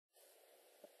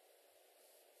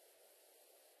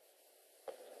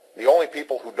The only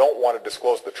people who don't want to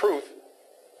disclose the truth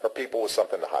are people with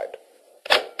something to hide.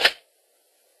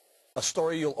 A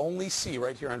story you'll only see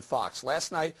right here on Fox.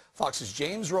 Last night, Fox's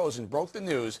James Rosen broke the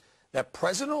news that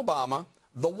President Obama,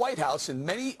 the White House, and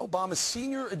many Obama's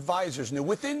senior advisors knew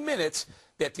within minutes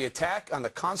that the attack on the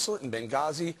consulate in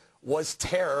Benghazi was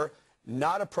terror,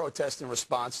 not a protest in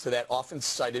response to that often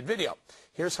cited video.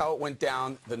 Here's how it went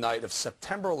down the night of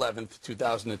September 11th,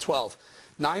 2012.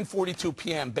 9:42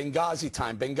 p.m. Benghazi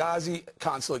time. Benghazi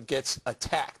consulate gets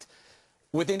attacked.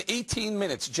 Within 18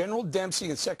 minutes, General Dempsey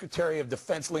and Secretary of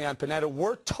Defense Leon Panetta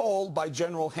were told by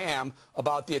General Ham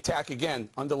about the attack, again,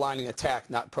 underlining attack,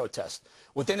 not protest.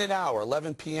 Within an hour,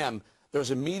 11 p.m., there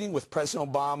was a meeting with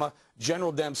President Obama,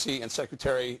 General Dempsey, and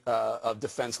Secretary of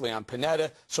Defense Leon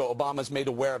Panetta. So Obama's made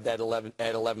aware of that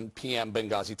at 11 p.m.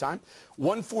 Benghazi time.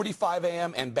 1:45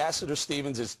 a.m., Ambassador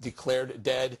Stevens is declared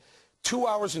dead. 2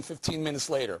 hours and 15 minutes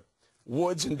later,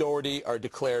 Woods and Doherty are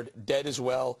declared dead as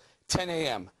well. 10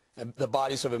 a.m., the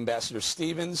bodies of Ambassador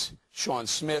Stevens, Sean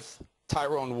Smith,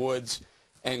 Tyrone Woods,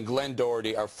 and Glenn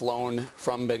Doherty are flown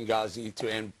from Benghazi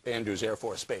to Andrews Air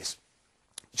Force Base.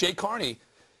 Jay Carney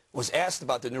was asked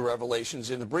about the new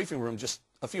revelations in the briefing room just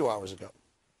a few hours ago.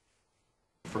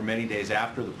 For many days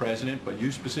after the president, but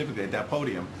you specifically at that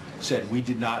podium, said we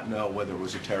did not know whether it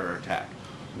was a terror attack.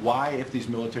 Why, if these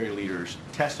military leaders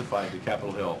testified to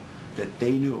Capitol Hill that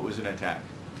they knew it was an attack,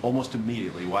 almost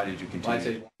immediately, why did you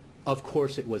continue? Of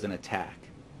course it was an attack.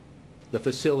 The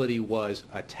facility was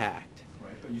attacked.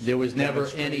 Right, there was never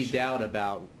any doubt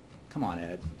about, come on,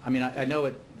 Ed. I mean, I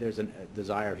know there's a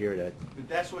desire here to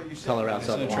color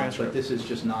outside the lines, but this is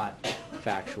just not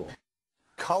factual.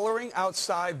 Coloring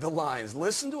outside the lines.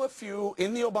 Listen to a few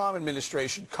in the Obama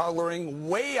administration coloring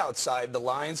way outside the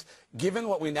lines, given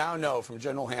what we now know from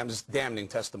General Ham's damning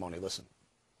testimony. Listen.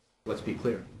 Let's be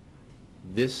clear.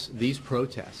 These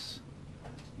protests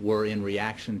were in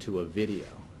reaction to a video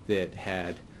that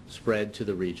had spread to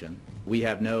the region. We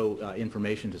have no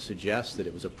information to suggest that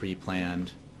it was a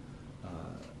pre-planned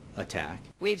attack.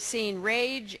 We've seen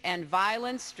rage and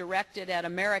violence directed at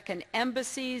American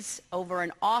embassies over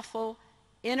an awful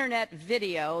internet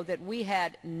video that we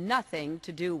had nothing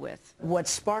to do with. What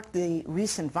sparked the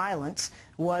recent violence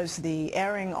was the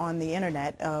airing on the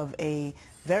internet of a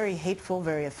very hateful,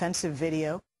 very offensive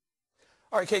video.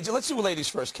 All right, KG, let's do ladies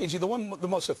first. KG, the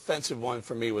most offensive one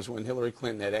for me was when Hillary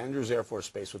Clinton at Andrews Air Force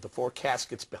Base with the 4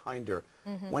 caskets behind her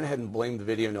went ahead and blamed the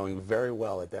video, knowing very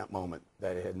well at that moment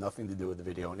that it had nothing to do with the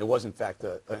video. And it was, in fact,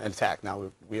 an attack.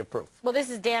 Now we have proof. Well, this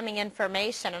is damning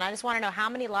information, and I just want to know, how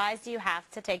many lies do you have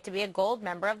to take to be a gold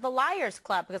member of the Liars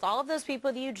Club? Because all of those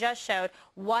people that you just showed,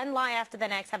 one lie after the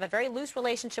next, have a very loose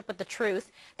relationship with the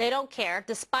truth. They don't care,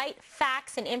 despite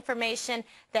facts and information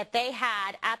that they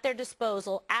had at their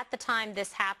disposal at the time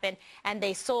this happened, and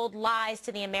they sold lies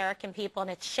to the American people, and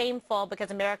it's shameful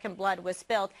because American blood was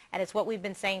spilled, and it's what we've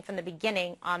been saying from the beginning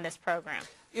on this program.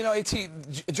 You know,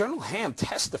 General Ham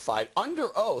testified under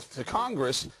oath to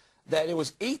Congress that it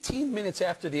was 18 minutes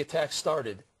after the attack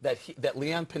started that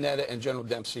Leon Panetta and General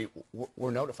Dempsey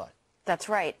were notified. That's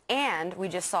right. And we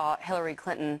just saw Hillary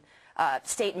Clinton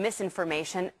state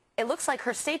misinformation. It looks like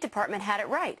her State Department had it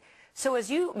right. So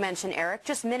as you mentioned, Eric,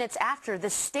 just minutes after, the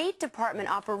State Department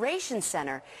Operations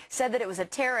Center said that it was a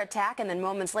terror attack, and then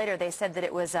moments later they said that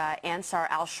it was Ansar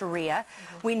al-Sharia.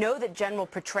 We know that General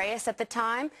Petraeus at the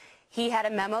time, he had a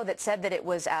memo that said that it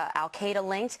was al-Qaeda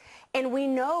linked. And we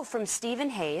know from Stephen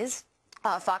Hayes,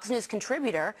 Fox News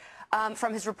contributor,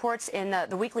 from his reports in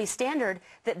the Weekly Standard,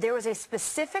 that there was a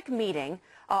specific meeting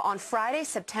on Friday,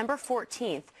 September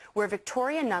 14th, where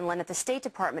Victoria Nuland at the State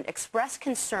Department expressed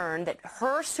concern that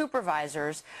her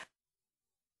supervisors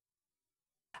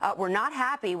were not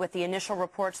happy with the initial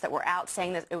reports that were out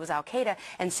saying that it was al-Qaeda,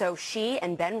 and so she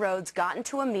and Ben Rhodes got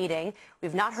into a meeting.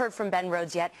 We've not heard from Ben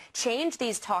Rhodes yet. Changed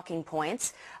these talking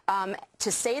points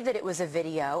to say that it was a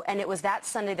video, and it was that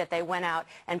Sunday that they went out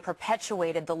and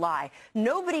perpetuated the lie.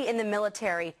 Nobody in the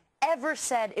military ever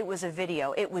said it was a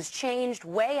video. It was changed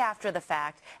way after the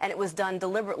fact, and it was done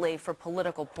deliberately for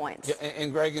political points. Yeah,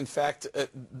 and Greg, in fact,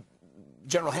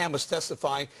 General Ham was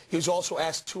testifying. He was also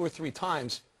asked 2 or 3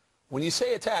 times, when you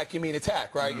say attack, you mean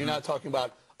attack, right? You're not talking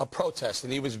about a protest.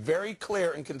 And he was very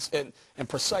clear and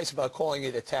precise about calling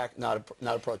it attack, not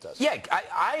a protest. Yeah,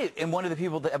 I am one of the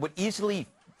people that would easily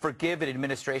forgive an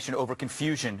administration over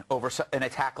confusion over an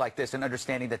attack like this, and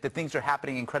understanding that the things are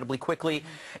happening incredibly quickly,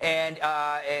 and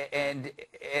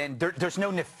there's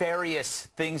no nefarious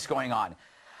things going on.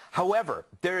 However,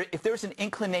 if there's an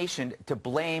inclination to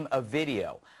blame a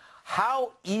video,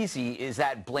 How easy is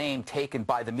that blame taken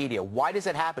by the media? Why does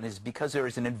that happen? Is because there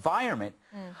is an environment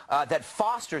that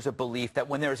fosters a belief that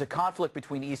when there is a conflict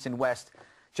between East and West,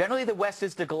 generally the West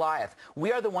is the Goliath.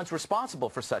 We are the ones responsible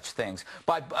for such things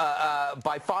by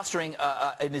fostering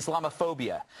an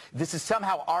Islamophobia. This is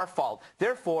somehow our fault.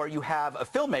 Therefore, you have a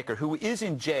filmmaker who is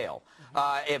in jail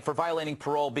for violating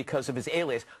parole because of his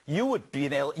alias. You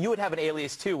would have an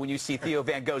alias too when you see Theo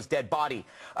Van Gogh's dead body.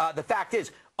 The fact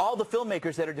is, all the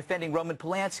filmmakers that are defending Roman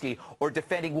Polanski or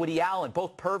defending Woody Allen,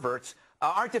 both perverts,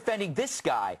 aren't defending this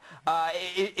guy.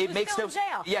 It makes still in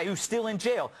jail. Yeah, who's still in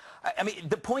jail. I mean,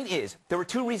 the point is, there were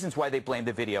two reasons why they blamed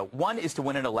the video. One is to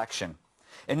win an election.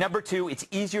 And number two, it's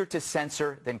easier to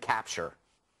censor than capture.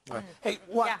 Right. Hey,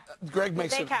 Greg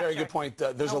makes a very good point.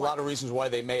 There's a lot of reasons why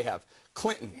they may have.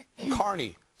 Clinton,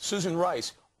 Carney, Susan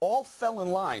Rice, all fell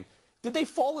in line. Did they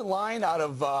fall in line out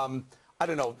of, I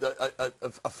don't know,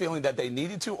 a feeling that they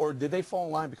needed to, or did they fall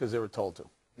in line because they were told to?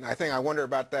 I wonder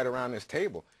about that around this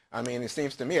table. I mean, it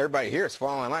seems to me everybody here is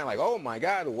falling in line like, oh, my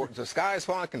God, the sky is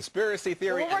falling, conspiracy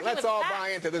theory, and let's all buy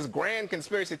into this grand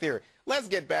conspiracy theory. Let's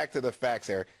get back to the facts,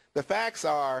 Eric. The facts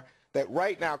are that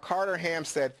right now Carter Ham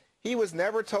said he was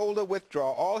never told to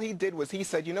withdraw. All he did was he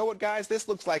said, you know what, guys, this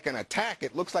looks like an attack.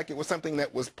 It looks like it was something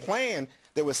that was planned.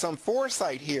 There was some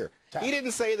foresight here. He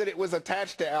didn't say that it was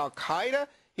attached to Al-Qaeda.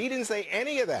 He didn't say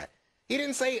any of that. He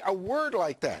didn't say a word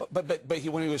like that. But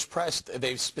when he was pressed,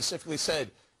 they specifically said,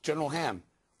 General Ham,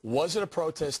 was it a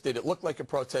protest? Did it look like a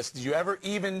protest? Did you ever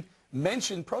even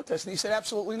mention protest? And he said,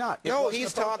 absolutely not. No,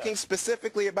 he's talking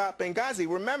specifically about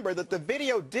Benghazi. Remember that the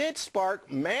video did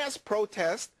spark mass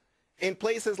protests in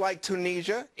places like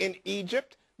Tunisia, in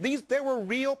Egypt. There were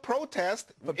real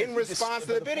protests in response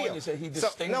to the video.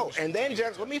 And then,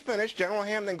 let me finish. General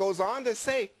Ham then goes on to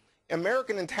say,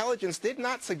 American intelligence did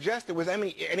not suggest there was any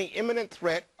imminent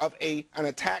threat of an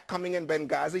attack coming in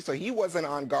Benghazi, so he wasn't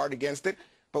on guard against it.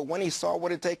 But when he saw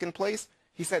what had taken place,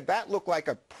 he said that looked like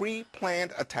a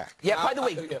pre-planned attack. Yeah, by the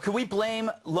way, could we blame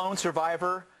lone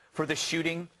survivor for the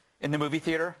shooting in the movie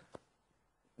theater?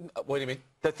 What do you mean?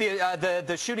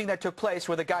 The shooting that took place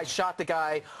where the guy shot the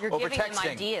guy over texting. You're giving him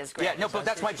ideas, Greg. Yeah, no, but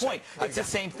that's my point. It's the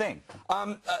same thing.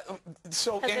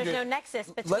 So, because there's no nexus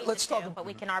between the two, but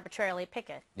we can arbitrarily pick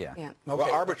it. Yeah. Okay.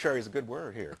 Well, arbitrary is a good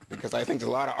word here because I think there's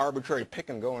a lot of arbitrary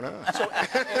picking going on. So,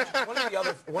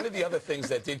 one of the other things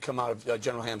that did come out of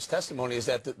General Ham's testimony is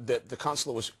that the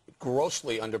consulate was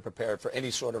grossly underprepared for any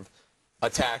sort of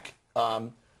attack. Who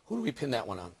do we pin that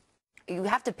one on? You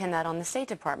have to pin that on the State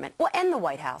Department, well, and the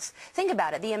White House. Think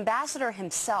about it. The ambassador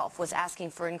himself was asking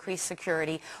for increased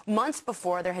security months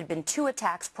before. There had been 2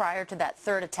 attacks prior to that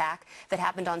 3rd attack that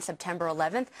happened on September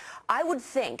 11th. I would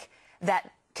think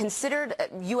that considered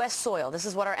U.S. soil, this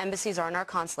is what our embassies are and our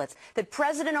consulates, that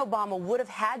President Obama would have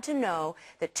had to know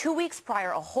that 2 weeks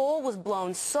prior a hole was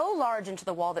blown so large into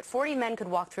the wall that 40 men could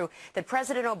walk through, that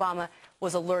President Obama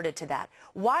was alerted to that.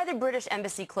 Why the British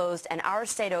embassy closed and ours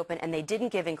stayed open and they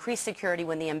didn't give increased security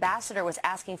when the ambassador was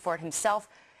asking for it himself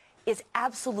is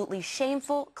absolutely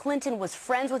shameful. Clinton was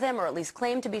friends with him, or at least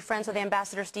claimed to be friends with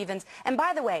Ambassador Stevens. And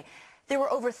by the way, there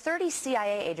were over 30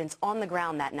 CIA agents on the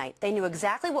ground that night. They knew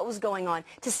exactly what was going on.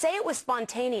 To say it was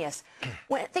spontaneous,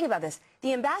 think about this.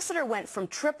 The ambassador went from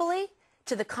Tripoli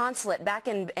to the consulate back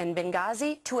in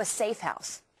Benghazi to a safe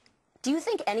house. Do you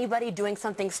think anybody doing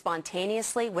something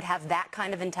spontaneously would have that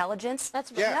kind of intelligence? That's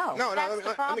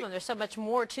the problem. There's so much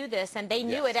more to this, and they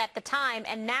knew it at the time,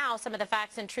 and now some of the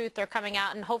facts and truth are coming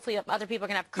out, and hopefully other people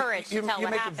can have courage to tell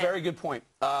what happened. You make a very good point.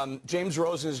 James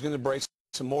Rosen is going to break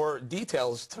some more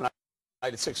details tonight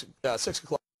at 6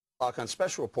 o'clock on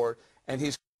Special Report, and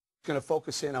he's going to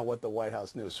focus in on what the White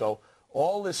House knew. So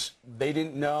all this they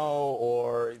didn't know,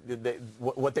 or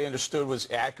what they understood was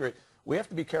accurate. We have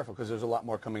to be careful because there's a lot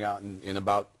more coming out in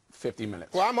about 50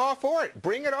 minutes. Well, I'm all for it.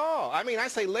 Bring it all. I mean, I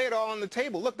say lay it all on the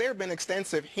table. Look, there have been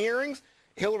extensive hearings.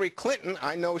 Hillary Clinton,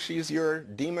 I know she's your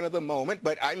demon of the moment,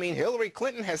 but I mean, Hillary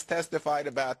Clinton has testified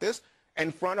about this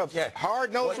in front of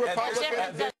hard-nosed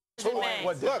Republicans.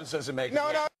 What difference does it make?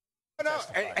 No.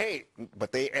 Hey,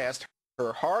 but they asked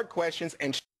her hard questions,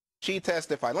 and she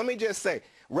testified. Let me just say,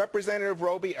 Representative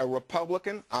Roby, a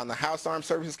Republican on the House Armed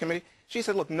Services Committee, she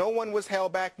said, look, no one was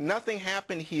held back. Nothing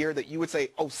happened here that you would say,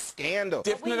 oh, scandal.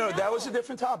 No, that was a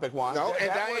different topic, Juan. No,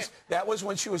 that was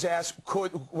when she was asked,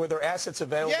 were there assets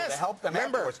available to help them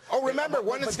afterwards? Remember,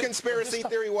 one conspiracy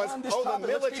theory was, the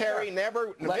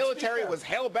military was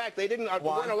held back. They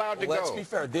weren't allowed to go. Let's be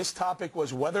fair. This topic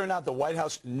was whether or not the White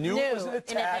House knew it was an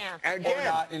attack or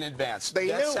not in advance. They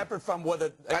That's knew. Separate from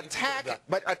whether...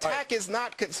 Attack is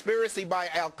not conspiracy by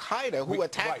Al-Qaeda, who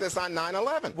attacked us on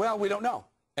 9/11. Well, we don't know.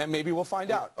 And maybe we'll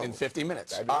find out in 50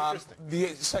 minutes. That'd be interesting. The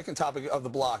second topic of the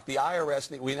block, the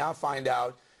IRS, we now find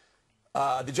out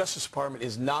the Justice Department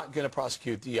is not going to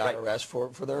prosecute the IRS for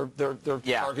their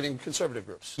targeting conservative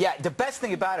groups. Yeah, the best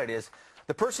thing about it is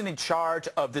the person in charge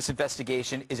of this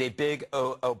investigation is a big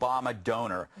Obama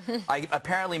donor.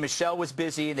 Apparently, Michelle was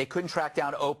busy, and they couldn't track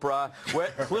down Oprah.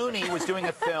 Clooney was doing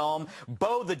a film.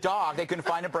 Bo the dog, they couldn't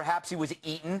find him. Perhaps he was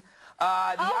eaten. The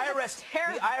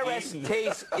IRS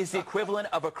case is the equivalent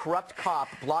of a corrupt cop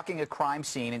blocking a crime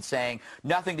scene and saying,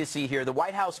 nothing to see here. The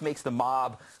White House makes the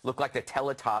mob look like the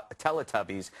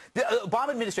Teletubbies. The Obama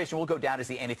administration will go down as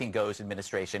the anything goes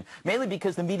administration, mainly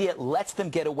because the media lets them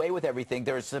get away with everything.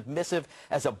 They're as submissive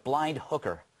as a blind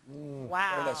hooker.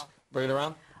 Wow. Bring it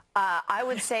around. I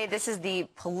would say this is the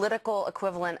political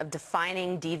equivalent of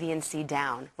defining deviancy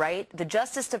down, right? The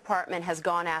Justice Department has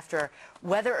gone after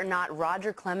whether or not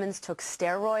Roger Clemens took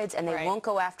steroids, and they won't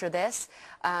go after this.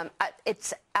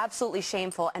 It's absolutely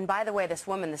shameful. And by the way, this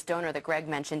woman, this donor that Greg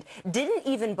mentioned, didn't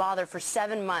even bother for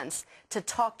 7 months to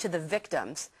talk to the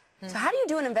victims. So how do you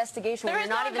do an investigation when you're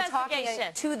not even talking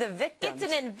to the victims?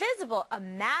 It's an invisible,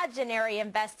 imaginary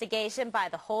investigation by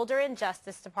the Holder and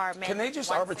Justice Department. Can they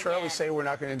just arbitrarily say we're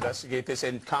not going to investigate this,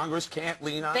 and Congress can't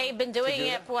lean on? They've been doing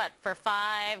it for what, for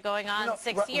 5, going on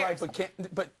 6 years. Right,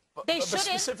 but they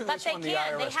shouldn't, but they can.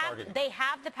 They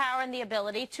have the power and the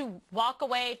ability to walk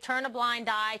away, turn a blind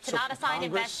eye, to not assign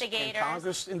investigators. Can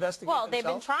Congress investigate Well, they've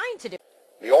been trying to do.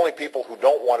 The only people who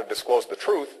don't want to disclose the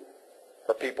truth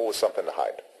are people with something to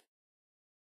hide.